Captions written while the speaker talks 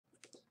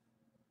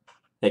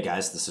Hey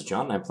guys, this is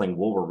John, and I'm playing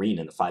Wolverine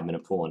in the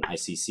 5-minute pool in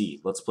ICC.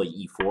 Let's play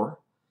e4,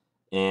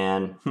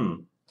 and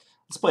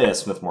let's play a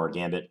Smith-Morra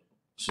Gambit.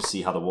 Let's just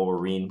see how the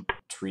Wolverine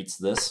treats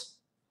this.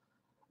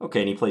 Okay,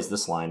 and he plays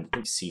this line. I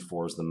think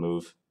c4 is the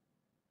move.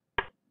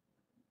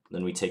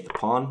 Then we take the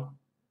pawn.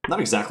 Not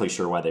exactly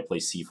sure why they play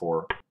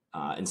c4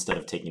 instead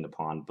of taking the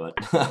pawn, but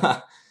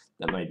that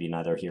might be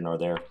neither here nor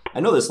there. I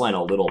know this line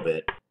a little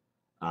bit.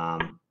 I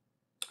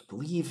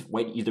believe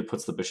white either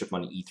puts the bishop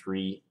on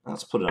e3.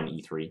 Let's put it on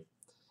e3.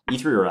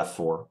 E3 or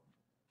F4,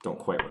 don't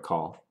quite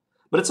recall.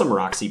 But it's a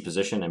Maroczy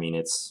position. I mean,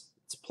 it's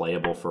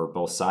playable for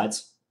both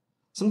sides.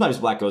 Sometimes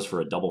black goes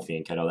for a double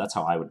fink. I know that's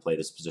how I would play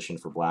this position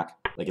for black.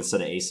 Like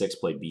instead of A6,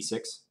 play B6.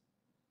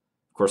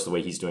 Of course, the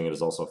way he's doing it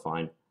is also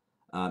fine.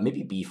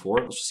 Maybe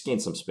B4. Let's just gain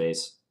some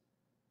space.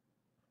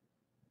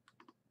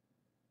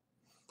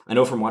 I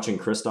know from watching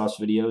Christoph's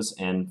videos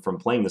and from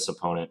playing this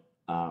opponent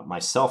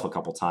myself a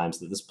couple times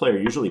that this player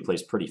usually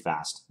plays pretty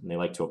fast, and they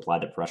like to apply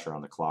the pressure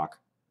on the clock.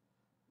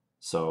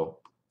 So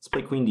let's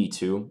play queen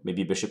d2,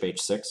 maybe bishop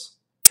h6.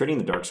 Trading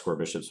the dark square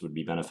bishops would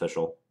be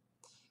beneficial.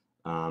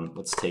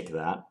 Let's take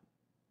that.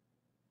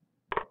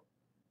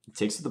 He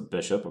takes the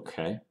bishop,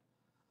 okay.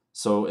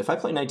 So if I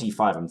play knight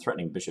d5, I'm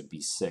threatening bishop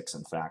b6,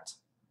 in fact.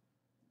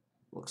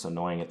 Looks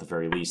annoying at the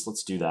very least.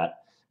 Let's do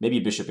that. Maybe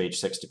bishop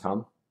h6 to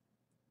come.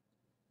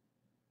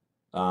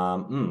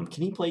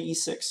 Can he play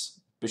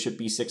e6? Bishop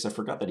b6, I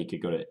forgot that he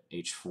could go to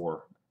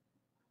h4.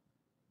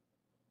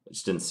 I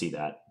just didn't see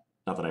that.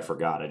 Not that I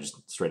forgot, I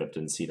just straight up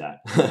didn't see that.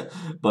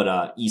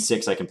 But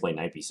e6, I can play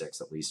knight b6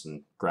 at least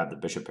and grab the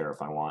bishop pair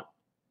if I want.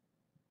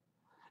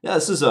 Yeah,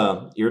 this is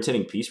a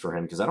irritating piece for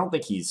him because I don't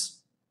think he's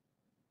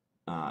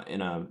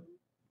in a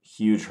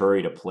huge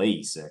hurry to play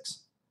e6.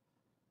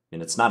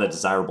 And it's not a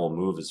desirable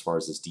move as far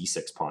as this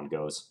d6 pawn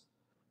goes.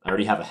 I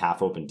already have a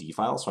half-open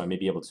d-file, so I may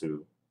be able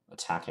to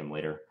attack him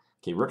later.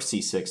 Okay, rook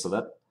c6, so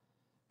that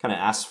kind of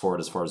asks for it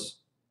as far as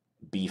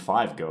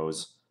b5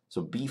 goes.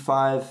 So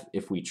b5,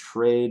 if we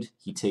trade,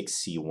 he takes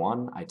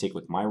c1. I take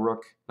with my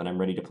rook, then I'm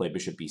ready to play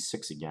bishop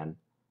b6 again.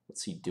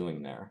 What's he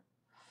doing there?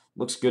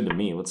 Looks good to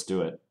me. Let's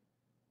do it.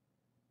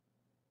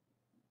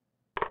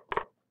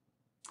 I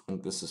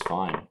think this is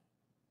fine.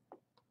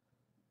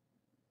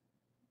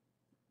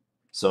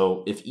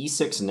 So if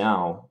e6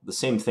 now, the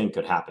same thing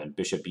could happen.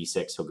 Bishop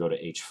b6, he'll go to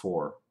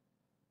h4,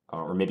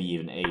 or maybe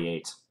even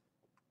a8.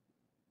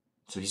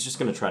 So he's just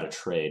going to try to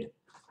trade.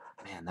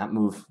 Man, that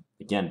move,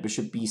 again,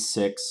 bishop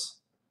b6,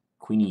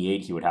 queen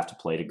e8 he would have to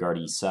play to guard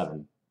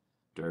e7.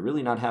 Do I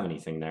really not have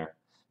anything there?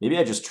 Maybe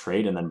I just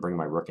trade and then bring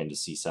my rook into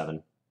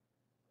c7.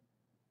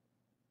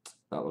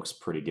 That looks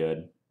pretty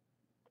good.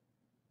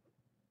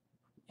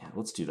 Yeah,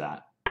 let's do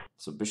that.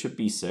 So bishop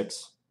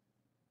b6.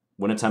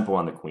 Win a tempo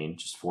on the queen.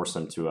 Just force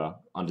him to a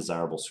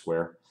undesirable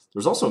square.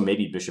 There's also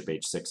maybe bishop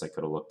h6 I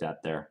could have looked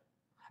at there.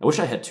 I wish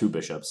I had two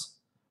bishops.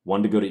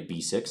 One to go to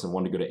b6 and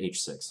one to go to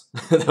h6.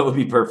 That would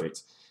be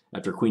perfect.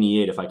 After queen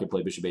e8, if I could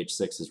play bishop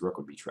h6, his rook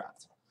would be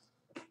trapped.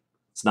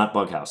 It's not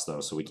Bughouse, though,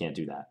 so we can't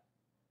do that.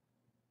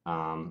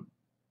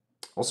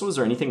 Also, is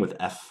there anything with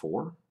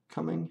f4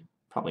 coming?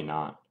 Probably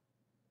not.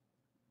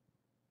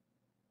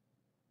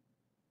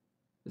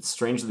 It's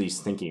strange that he's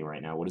thinking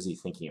right now. What is he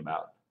thinking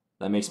about?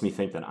 That makes me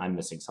think that I'm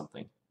missing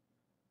something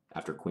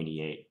after queen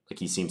e8. Like,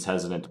 he seems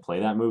hesitant to play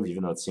that move,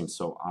 even though it seems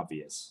so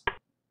obvious.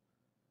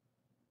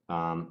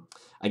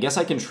 I guess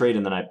I can trade,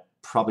 and then I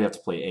probably have to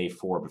play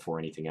a4 before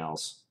anything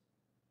else.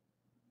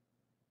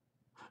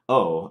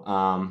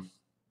 Oh,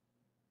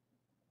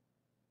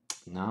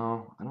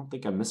 no, I don't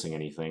think I'm missing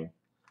anything.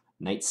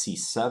 Knight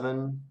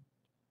c7.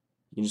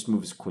 You can just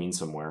move his queen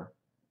somewhere.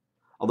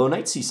 Although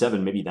knight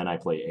c7, maybe then I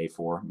play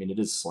a4. I mean, it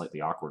is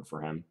slightly awkward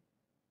for him.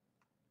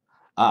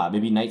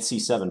 Maybe knight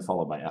c7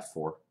 followed by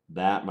f4.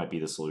 That might be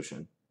the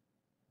solution.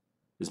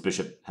 This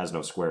bishop has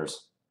no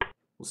squares.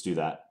 Let's do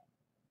that.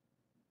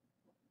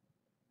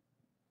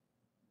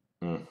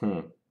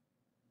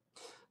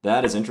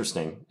 That is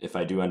interesting if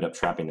I do end up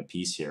trapping the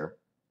piece here.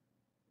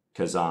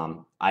 Because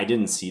I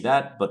didn't see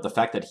that, but the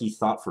fact that he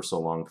thought for so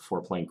long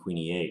before playing queen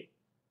e8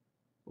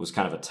 was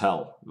kind of a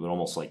tell. It would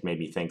almost like made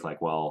me think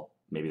like, well,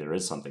 maybe there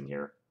is something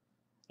here.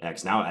 Yeah,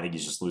 because now I think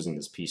he's just losing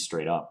this piece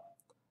straight up.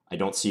 I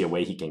don't see a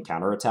way he can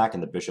counterattack,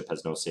 and the bishop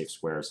has no safe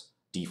squares.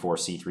 d4,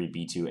 c3,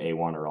 b2,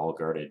 a1 are all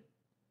guarded.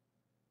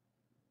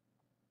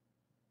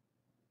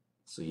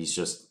 So he's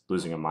just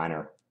losing a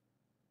minor.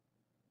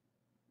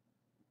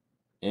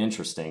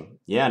 Interesting.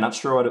 Yeah, not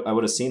sure I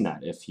would have seen that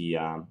if he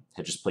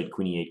had just played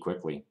queen e8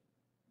 quickly.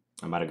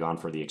 I might have gone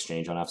for the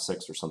exchange on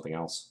f6 or something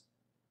else.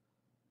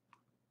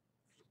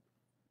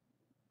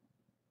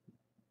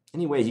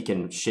 Anyway, he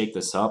can shake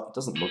this up. It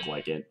doesn't look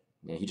like it.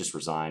 Yeah, he just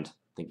resigned.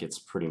 I think it's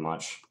pretty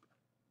much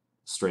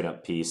straight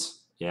up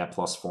piece. Yeah,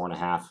 plus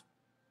 4.5.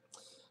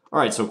 All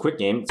right, so quick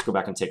game. Let's go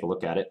back and take a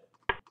look at it.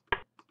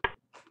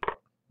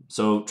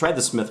 So tried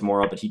the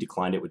Smith-Morra, but he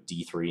declined it with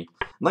d3.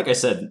 Like I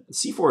said,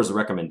 c4 is a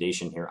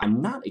recommendation here.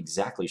 I'm not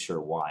exactly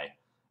sure why,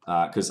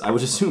 because I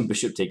would assume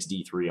bishop takes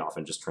d3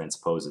 often just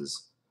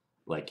transposes.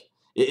 Like,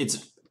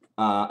 it's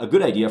a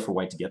good idea for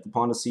white to get the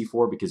pawn to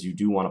c4 because you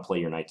do want to play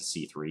your knight to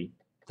c3.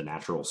 the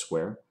natural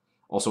square.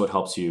 Also, it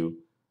helps you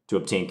to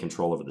obtain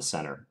control over the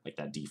center, like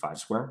that d5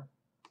 square.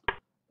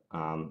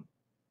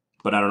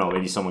 But I don't know,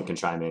 maybe someone can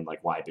chime in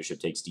like why bishop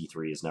takes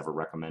d3 is never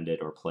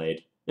recommended or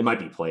played. It might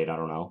be played, I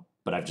don't know,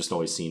 but I've just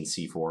always seen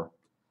c4.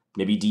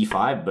 Maybe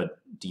d5, but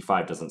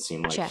d5 doesn't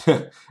seem like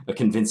a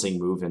convincing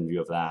move in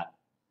view of that.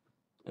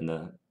 And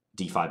the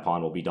d5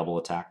 pawn will be double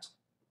attacked.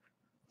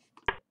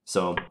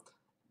 So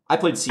I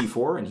played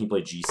c4 and he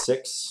played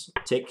g6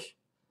 take.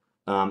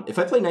 If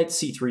I play knight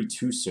c3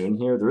 too soon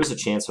here, there is a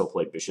chance he'll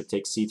play bishop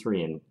takes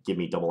c3 and give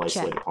me double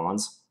isolated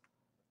pawns.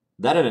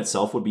 That in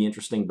itself would be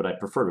interesting, but I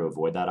prefer to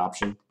avoid that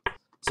option.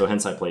 So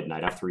hence I played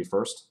knight f3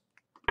 first.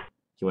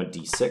 He went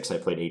d6, I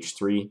played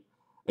h3.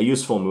 A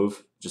useful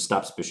move, just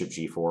stops bishop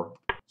g4.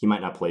 He might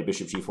not play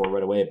bishop g4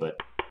 right away, but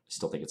I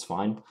still think it's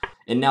fine.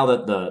 And now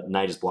that the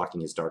knight is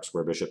blocking his dark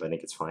square bishop, I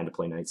think it's fine to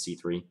play knight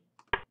c3.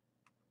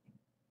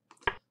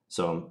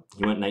 So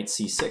he went knight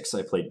c6,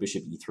 I played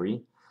bishop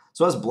e3.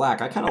 So as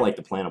black, I kind of like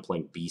the plan of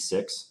playing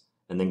b6,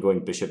 and then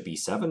going bishop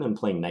b7 and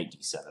playing knight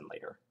d7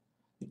 later.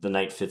 The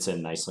knight fits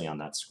in nicely on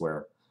that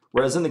square.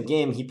 Whereas in the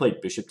game, he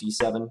played bishop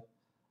d7,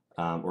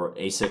 or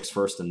a6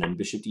 first and then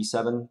bishop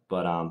d7,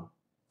 but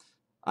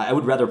I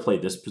would rather play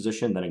this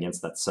position than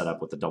against that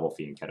setup with the double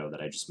fianchetto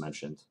that I just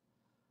mentioned.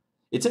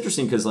 It's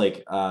interesting because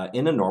like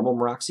in a normal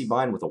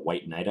Maroczy-bind with a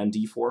white knight on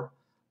d4,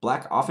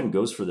 black often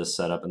goes for this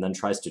setup and then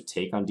tries to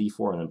take on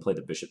d4 and then play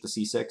the bishop to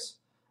c6.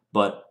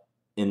 But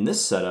in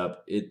this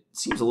setup, it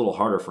seems a little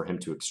harder for him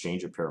to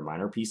exchange a pair of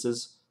minor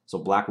pieces, so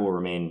black will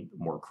remain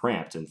more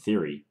cramped in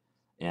theory.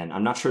 And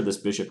I'm not sure this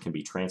bishop can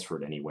be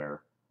transferred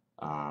anywhere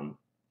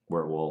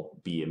where it will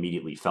be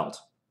immediately felt.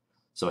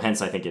 So hence,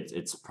 I think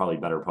it's probably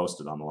better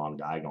posted on the long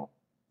diagonal.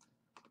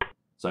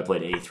 So I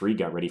played a3,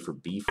 got ready for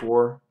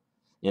b4.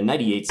 And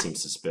knight e8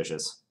 seems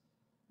suspicious.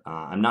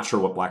 I'm not sure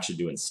what black should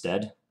do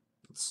instead.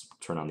 Let's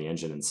turn on the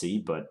engine and see,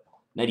 but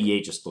knight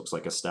e8 just looks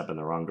like a step in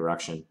the wrong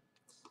direction.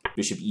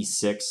 Bishop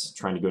e6,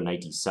 trying to go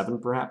knight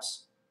d7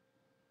 perhaps.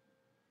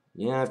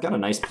 Yeah, I've got a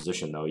nice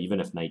position though, even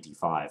if knight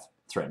d5,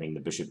 threatening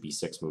the bishop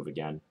b6 move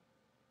again.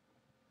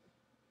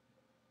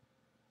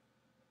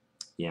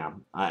 Yeah,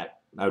 I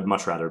would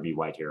much rather be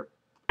white here.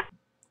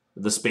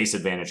 The space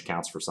advantage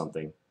counts for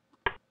something.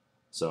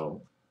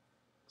 So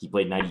he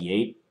played knight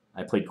e8.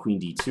 I played queen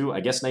d2. I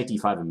guess knight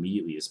d5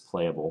 immediately is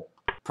playable.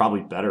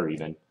 Probably better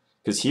even.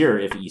 Because here,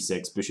 if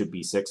e6, bishop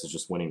b6 is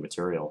just winning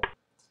material.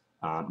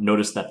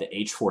 Notice that the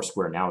h4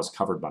 square now is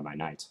covered by my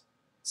knight.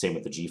 Same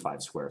with the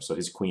g5 square. So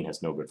his queen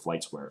has no good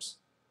flight squares.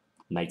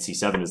 Knight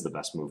c7 is the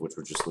best move, which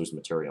would just lose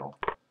material.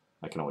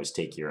 I can always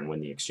take here and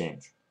win the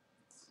exchange.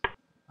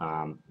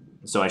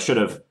 So I should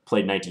have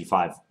played knight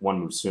d5 one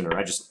move sooner.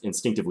 I just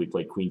instinctively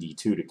played queen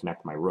d2 to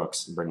connect my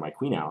rooks and bring my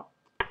queen out.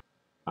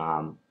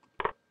 And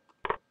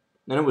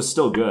it was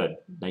still good.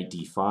 Knight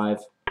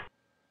d5.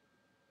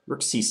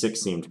 Rook c6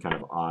 seemed kind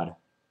of odd,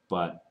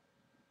 but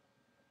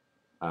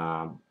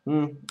I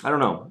don't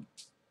know.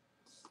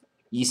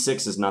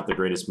 e6 is not the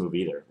greatest move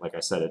either. Like I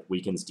said, it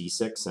weakens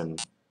d6,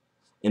 and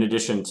in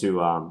addition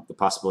to the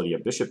possibility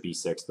of bishop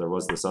b6, there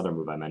was this other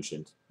move I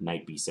mentioned,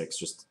 knight b6,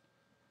 just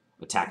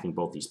attacking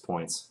both these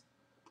points.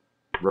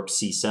 Rook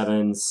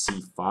c7,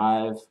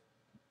 c5.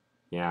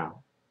 Yeah,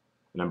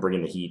 and I'm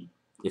bringing the heat.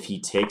 If he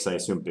takes, I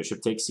assume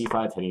bishop takes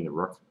c5, hitting the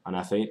rook on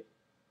f8.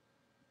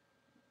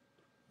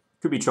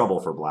 Could be trouble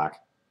for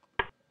black.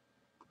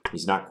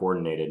 He's not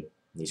coordinated.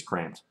 He's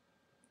cramped.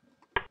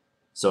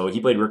 So he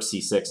played rook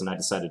c6, and I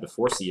decided to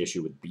force the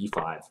issue with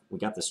b5. We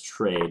got this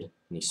trade, and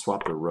he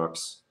swapped the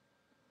rooks.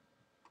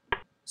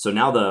 So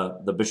now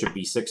the bishop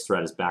b6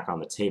 threat is back on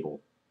the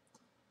table.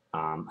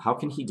 How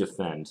can he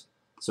defend?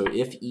 So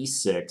if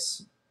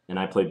e6, and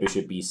I play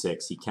bishop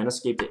b6, he can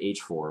escape to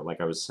h4, like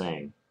I was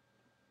saying.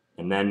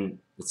 And then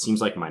it seems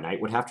like my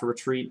knight would have to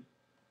retreat,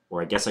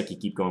 or I guess I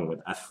could keep going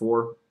with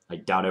f4. I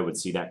doubt I would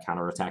see that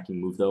counterattacking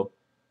move, though.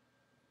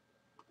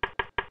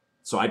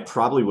 So I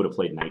probably would have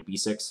played knight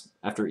b6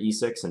 after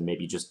e6 and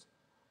maybe just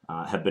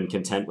have been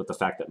content with the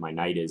fact that my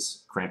knight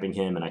is cramping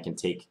him and I can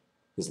take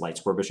his light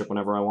square bishop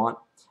whenever I want.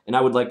 And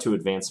I would like to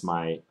advance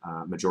my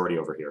majority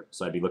over here.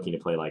 So I'd be looking to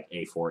play like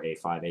a4,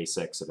 a5,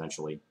 a6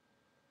 eventually.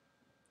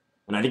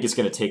 And I think it's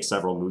going to take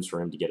several moves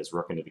for him to get his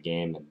rook into the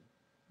game, and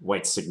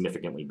white's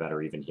significantly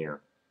better even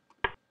here.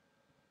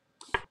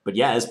 But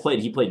yeah, as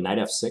played, he played knight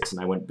f6 and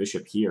I went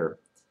bishop here.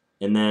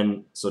 And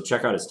then, so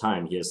check out his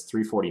time. He has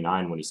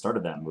 3:49 when he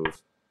started that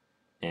move.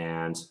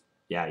 And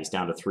yeah, he's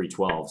down to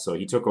 3:12. So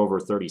he took over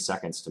 30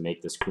 seconds to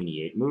make this queen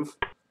e8 move.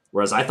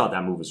 Whereas I thought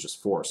that move was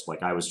just forced.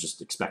 Like I was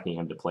just expecting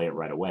him to play it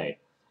right away.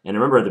 And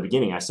remember at the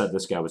beginning, I said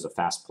this guy was a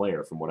fast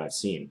player from what I've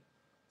seen.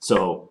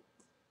 So,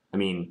 I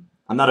mean,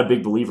 I'm not a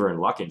big believer in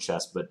luck in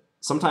chess, but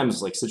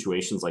sometimes like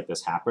situations like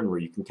this happen where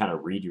you can kind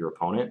of read your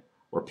opponent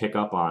or pick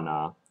up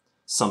on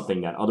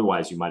something that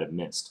otherwise you might have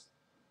missed.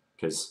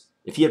 Because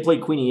if he had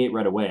played queen e8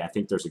 right away, I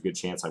think there's a good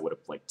chance I would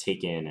have like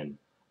taken and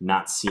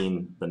not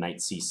seen the knight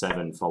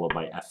c7 followed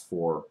by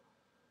f4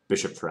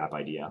 bishop trap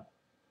idea.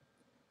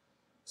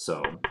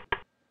 So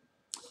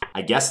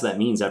I guess that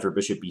means after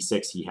bishop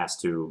b6, he has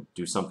to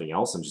do something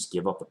else and just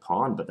give up the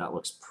pawn, but that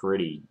looks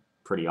pretty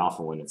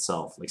awful in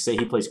itself. Like, say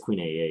he plays queen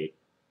a8,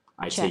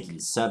 I Check. take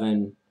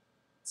e7,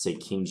 say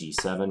king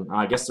g7. Oh,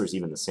 I guess there's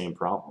even the same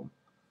problem.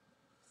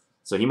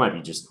 So he might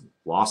be just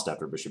lost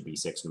after bishop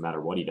b6 no matter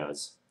what he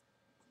does.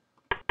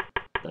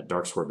 That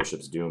dark square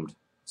bishop's doomed.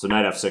 So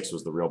knight f6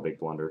 was the real big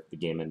blunder, the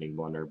game-ending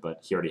blunder, but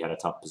he already had a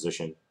tough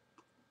position.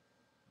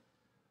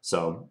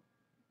 So,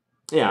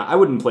 yeah, I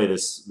wouldn't play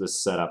this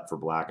setup for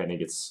black. I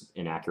think it's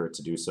inaccurate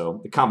to do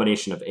so. The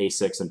combination of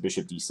a6 and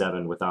bishop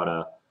d7 without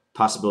a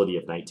possibility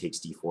of knight takes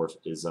d4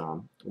 is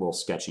a little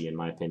sketchy in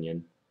my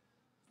opinion.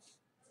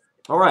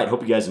 All right,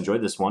 hope you guys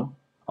enjoyed this one.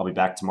 I'll be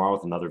back tomorrow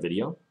with another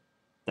video.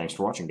 Thanks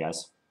for watching,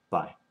 guys.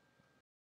 Bye.